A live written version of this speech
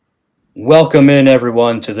Welcome in,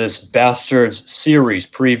 everyone, to this Bastards series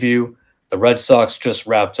preview. The Red Sox just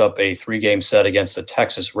wrapped up a three-game set against the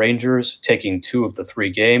Texas Rangers, taking two of the three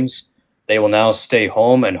games. They will now stay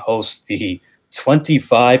home and host the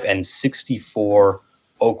 25 and 64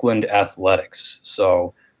 Oakland Athletics.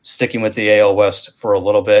 So, sticking with the AL West for a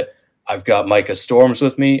little bit, I've got Micah Storms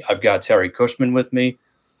with me. I've got Terry Cushman with me.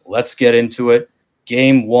 Let's get into it.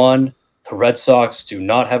 Game one. The Red Sox do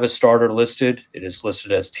not have a starter listed. It is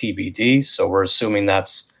listed as TBD, so we're assuming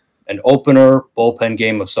that's an opener, bullpen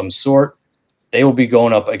game of some sort. They will be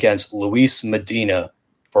going up against Luis Medina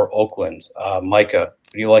for Oakland. Micah,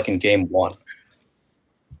 what do you like in game one?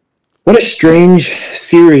 What a strange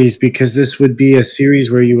series, because this would be a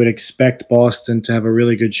series where you would expect Boston to have a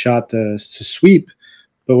really good shot to sweep.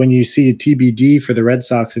 But when you see a TBD for the Red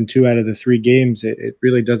Sox in 2 out of the 3 games, it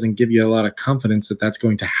really doesn't give you a lot of confidence that that's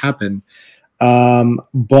going to happen.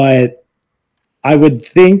 But I would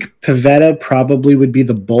think Pivetta probably would be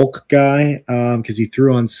the bulk guy because he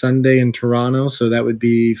threw on Sunday in Toronto, so that would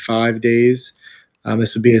be 5 days.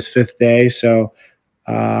 This would be his 5th day. So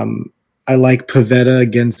I like Pivetta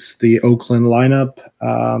against the Oakland lineup.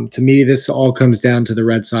 To me, this all comes down to the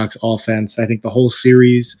Red Sox offense. I think the whole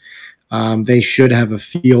series – they should have a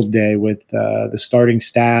field day with the starting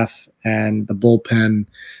staff and the bullpen.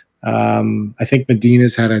 I think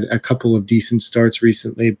Medina's had a couple of decent starts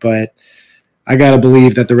recently, but I got to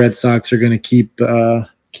believe that the Red Sox are going to keep the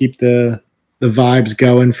vibes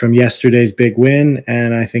going from yesterday's big win,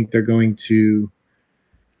 and I think they're going to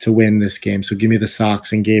win this game. So give me the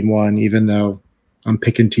Sox in game one, even though I'm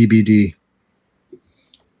picking TBD.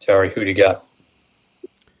 Terry, who do you got?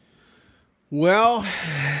 Well,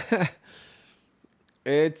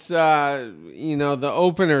 it's, the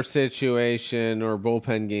opener situation or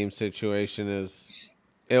bullpen game situation is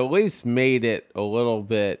at least made it a little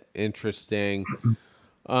bit interesting.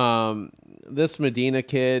 This Medina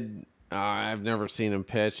kid, I've never seen him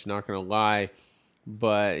pitch, not going to lie,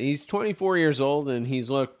 but he's 24 years old and he's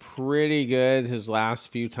looked pretty good his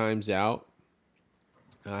last few times out.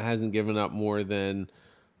 Hasn't given up more than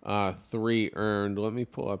 3 earned. Let me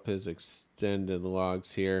pull up his extended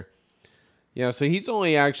logs here. Yeah, so he's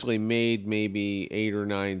only actually made maybe 8 or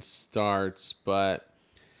 9 starts, but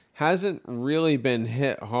hasn't really been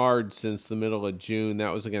hit hard since the middle of June.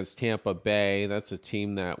 That was against Tampa Bay. That's a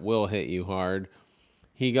team that will hit you hard.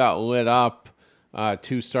 He got lit up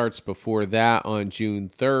 2 starts before that on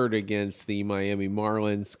June 3rd against the Miami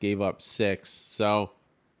Marlins, gave up 6. So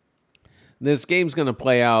this game's going to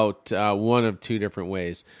play out one of 2 different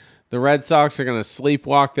ways. The Red Sox are going to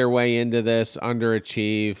sleepwalk their way into this,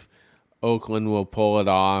 underachieve. Oakland will pull it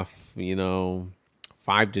off,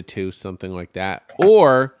 5-2, something like that.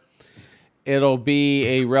 Or it'll be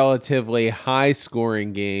a relatively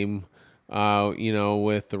high-scoring game,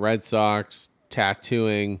 with the Red Sox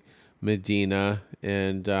tattooing Medina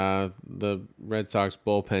and the Red Sox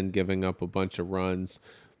bullpen giving up a bunch of runs.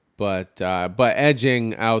 But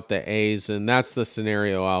edging out the A's, and that's the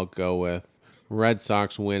scenario I'll go with. Red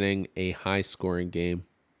Sox winning a high-scoring game.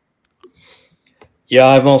 Yeah,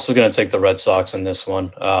 I'm also going to take the Red Sox in this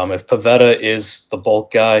one. If Pivetta is the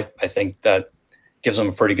bulk guy, I think that gives him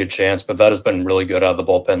a pretty good chance. Pavetta's been really good out of the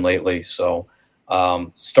bullpen lately, so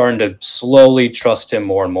starting to slowly trust him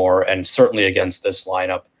more and more, and certainly against this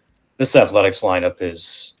lineup. This Athletics lineup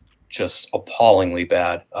is just appallingly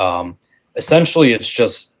bad. Essentially, it's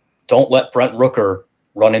just don't let Brent Rooker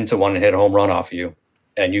run into one and hit a home run off you,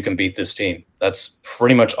 and you can beat this team. That's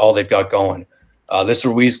pretty much all they've got going. This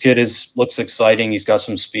Ruiz kid looks exciting. He's got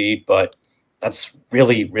some speed, but that's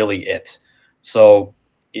really, really it. So,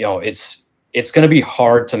 it's going to be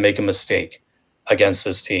hard to make a mistake against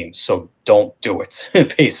this team. So don't do it,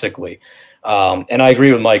 basically. And I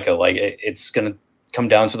agree with Micah. It's going to come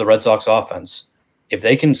down to the Red Sox offense. If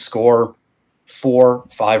they can score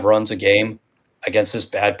 4-5 runs a game against this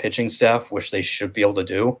bad pitching staff, which they should be able to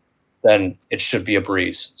do, then it should be a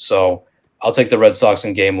breeze. So I'll take the Red Sox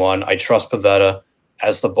in game one. I trust Pivetta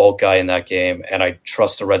as the bulk guy in that game, and I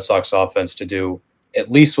trust the Red Sox offense to do at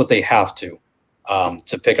least what they have to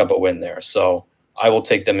pick up a win there. So I will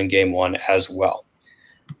take them in game one as well.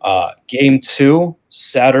 Game two,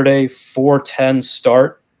 Saturday, 4:10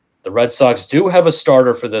 start. The Red Sox do have a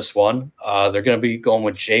starter for this one. They're going to be going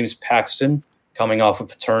with James Paxton, coming off of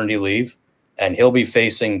paternity leave, and he'll be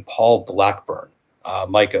facing Paul Blackburn.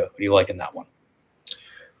 Micah, what do you like in that one?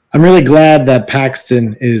 I'm really glad that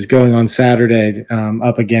Paxton is going on Saturday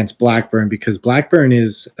up against Blackburn, because Blackburn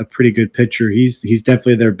is a pretty good pitcher. He's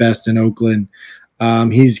definitely their best in Oakland.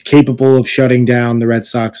 He's capable of shutting down the Red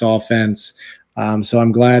Sox offense. So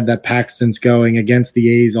I'm glad that Paxton's going against the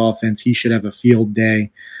A's offense. He should have a field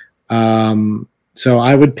day. So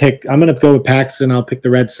I'm going to go with Paxton. I'll pick the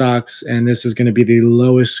Red Sox, and this is going to be the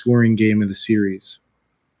lowest scoring game of the series.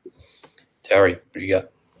 Terry, what do you got?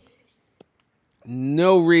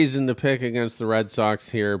 No reason to pick against the Red Sox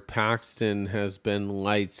here. Paxton has been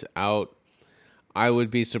lights out. I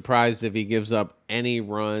would be surprised if he gives up any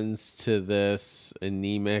runs to this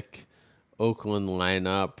anemic Oakland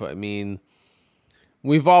lineup. I mean,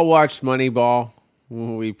 we've all watched Moneyball.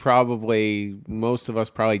 Most of us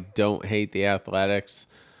probably don't hate the Athletics,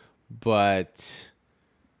 but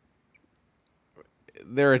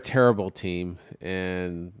they're a terrible team,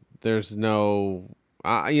 and there's no.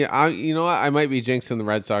 You know what? I might be jinxing the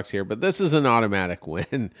Red Sox here, but this is an automatic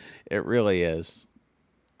win. It really is.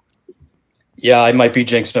 Yeah, I might be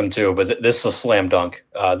jinxing them too, but this is a slam dunk.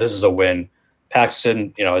 This is a win.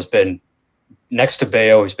 Paxton, has been next to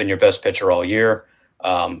Bayo. He's been your best pitcher all year.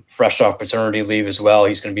 Fresh off paternity leave as well.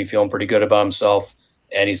 He's going to be feeling pretty good about himself,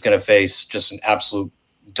 and he's going to face just an absolute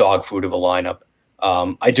dog food of a lineup.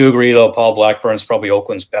 I do agree, though, Paul Blackburn's probably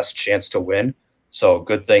Oakland's best chance to win. So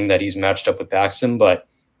good thing that he's matched up with Paxton, but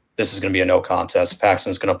this is going to be a no contest.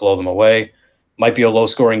 Paxton's going to blow them away. Might be a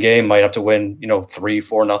low-scoring game. Might have to win,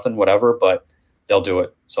 3-4-0, whatever, but they'll do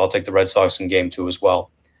it. So I'll take the Red Sox in Game 2 as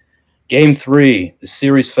well. Game 3, the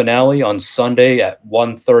series finale on Sunday at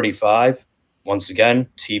 1:35. Once again,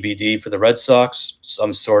 TBD for the Red Sox.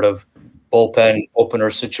 Some sort of bullpen opener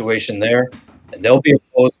situation there. And they'll be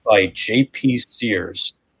opposed by J.P.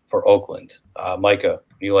 Sears for Oakland. Micah,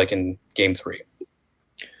 who do you like in Game 3?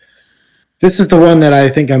 This is the one that I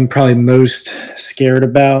think I'm probably most scared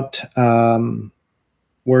about.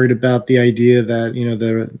 Worried about the idea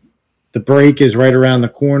that, the break is right around the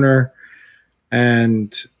corner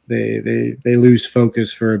and they lose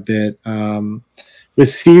focus for a bit. With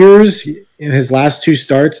Sears, in his last 2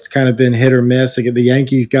 starts, it's kind of been hit or miss. Like the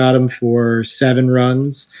Yankees got him for 7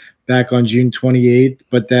 runs back on June 28th,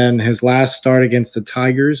 but then his last start against the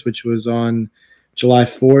Tigers, which was on July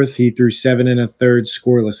 4th, he threw 7 1/3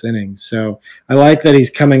 scoreless innings. So I like that he's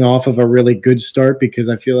coming off of a really good start, because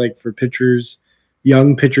I feel like for pitchers,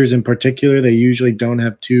 young pitchers in particular, they usually don't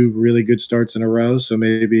have 2 really good starts in a row. So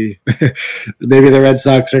maybe the Red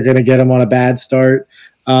Sox are going to get him on a bad start.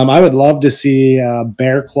 I would love to see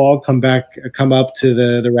Bear Claw come up to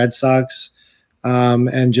the Red Sox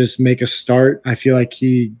and just make a start. I feel like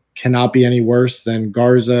he cannot be any worse than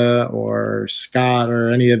Garza or Scott or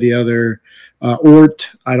any of the other Ort.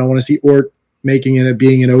 I don't want to see Ort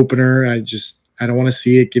being an opener. I don't want to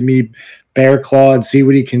see it. Give me Bear Claw and see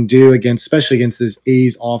what he can do especially against this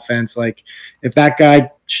A's offense. Like if that guy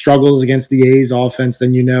struggles against the A's offense,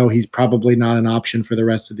 then he's probably not an option for the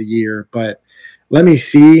rest of the year. But let me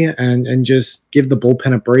see and just give the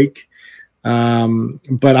bullpen a break.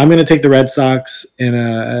 But I'm going to take the Red Sox, and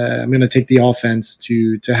I'm going to take the offense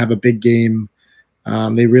to have a big game.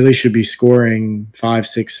 They really should be scoring 5,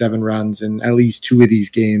 6, 7 runs in at least 2 of these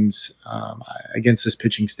games against this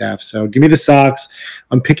pitching staff. So give me the Sox.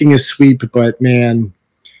 I'm picking a sweep, but man,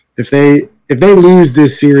 if they lose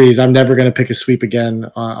this series, I'm never going to pick a sweep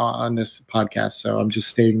again on this podcast. So I'm just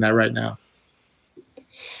stating that right now.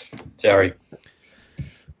 Terry.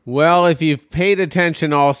 Well, if you've paid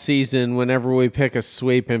attention all season, whenever we pick a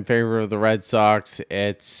sweep in favor of the Red Sox,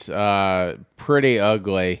 it's pretty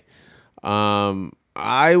ugly.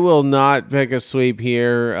 I will not pick a sweep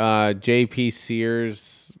here. J.P.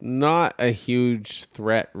 Sears, not a huge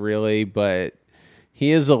threat really, but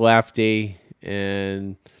he is a lefty,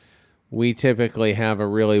 and we typically have a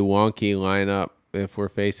really wonky lineup if we're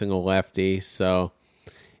facing a lefty. So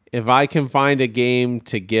if I can find a game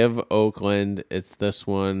to give Oakland, it's this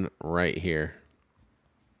one right here.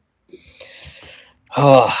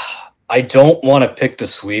 I don't want to pick the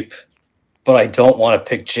sweep, but I don't want to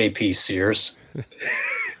pick J.P. Sears.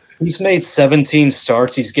 He's made 17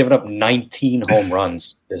 starts. He's given up 19 home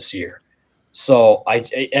runs this year. So I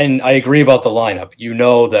agree about the lineup. You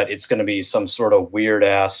know that it's going to be some sort of weird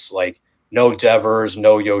ass, like no Devers,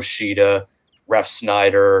 no Yoshida, Ref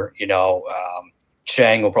Snyder,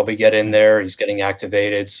 Chang will probably get in there. He's getting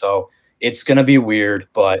activated. So it's going to be weird,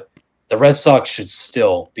 but the Red Sox should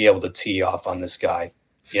still be able to tee off on this guy.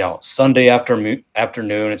 Sunday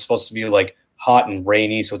afternoon, it's supposed to be like hot and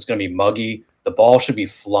rainy, so it's going to be muggy. The ball should be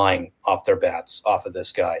flying off their bats, off of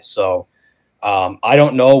this guy. So I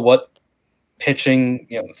don't know what pitching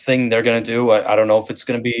thing they're going to do. I don't know if it's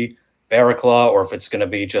going to be Barraclaw or if it's going to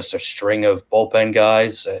be just a string of bullpen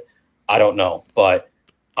guys. I don't know, but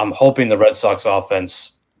I'm hoping the Red Sox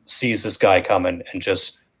offense sees this guy coming and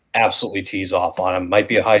just absolutely tees off on him. Might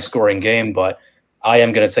be a high-scoring game, but I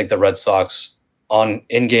am going to take the Red Sox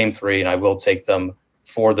in Game 3, and I will take them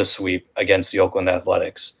for the sweep against the Oakland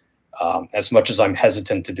Athletics. as much as I'm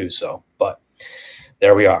hesitant to do so. But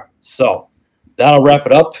there we are. So that'll wrap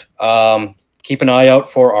it up. Keep an eye out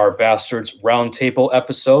for our Bastards Roundtable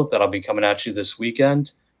episode that'll be coming at you this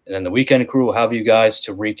weekend. And then the Weekend Crew will have you guys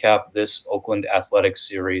to recap this Oakland Athletics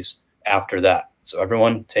series after that. So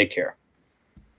everyone, take care.